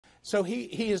So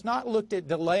he has not looked at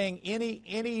delaying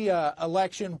any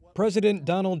election. President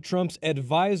Donald Trump's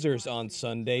advisors on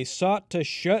Sunday sought to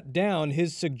shut down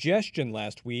his suggestion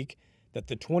last week that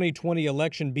the 2020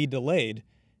 election be delayed,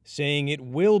 saying it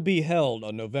will be held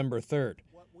on November 3rd.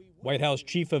 White House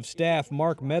Chief of Staff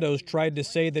Mark Meadows tried to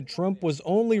say that Trump was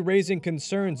only raising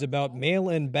concerns about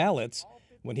mail-in ballots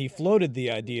when he floated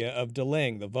the idea of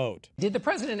delaying the vote. Did the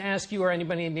president ask you or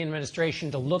anybody in the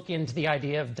administration to look into the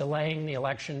idea of delaying the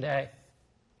election day?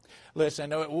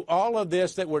 Listen, all of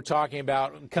this that we're talking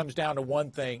about comes down to one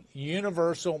thing: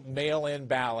 universal mail-in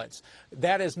ballots.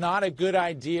 That is not a good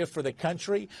idea for the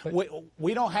country.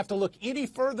 We don't have to look any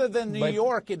further than New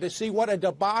York to see what a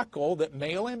debacle that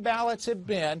mail-in ballots have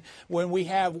been when we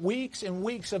have weeks and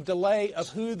weeks of delay of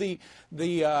who the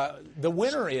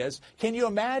winner is. Can you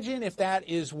imagine if that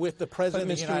is with the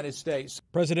President of the United States?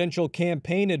 Presidential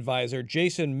campaign advisor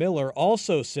Jason Miller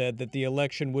also said that the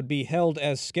election would be held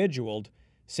as scheduled,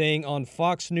 saying on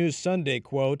Fox News Sunday,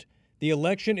 quote, "The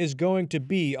election is going to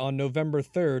be on November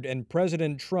 3rd, and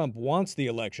President Trump wants the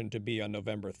election to be on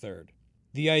November 3rd.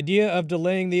 The idea of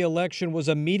delaying the election was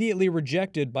immediately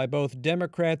rejected by both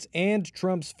Democrats and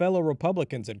Trump's fellow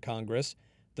Republicans in Congress,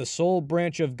 the sole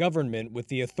branch of government with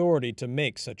the authority to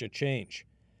make such a change.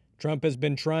 Trump has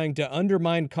been trying to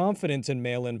undermine confidence in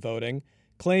mail-in voting,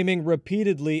 claiming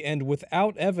repeatedly and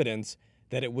without evidence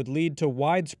that it would lead to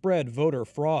widespread voter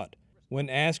fraud. When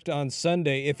asked on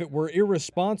Sunday if it were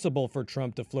irresponsible for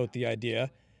Trump to float the idea,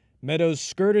 Meadows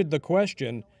skirted the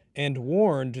question and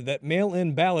warned that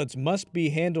mail-in ballots must be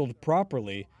handled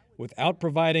properly without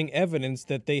providing evidence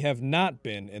that they have not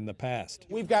been in the past.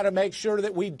 We've got to make sure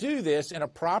that we do this in a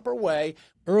proper way.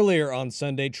 Earlier on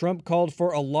Sunday, Trump called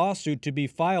for a lawsuit to be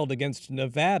filed against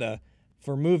Nevada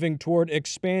for moving toward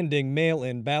expanding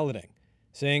mail-in balloting,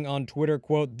 saying on Twitter,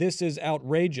 quote, "This is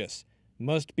outrageous.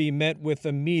 Must be met with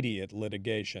immediate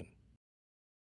litigation."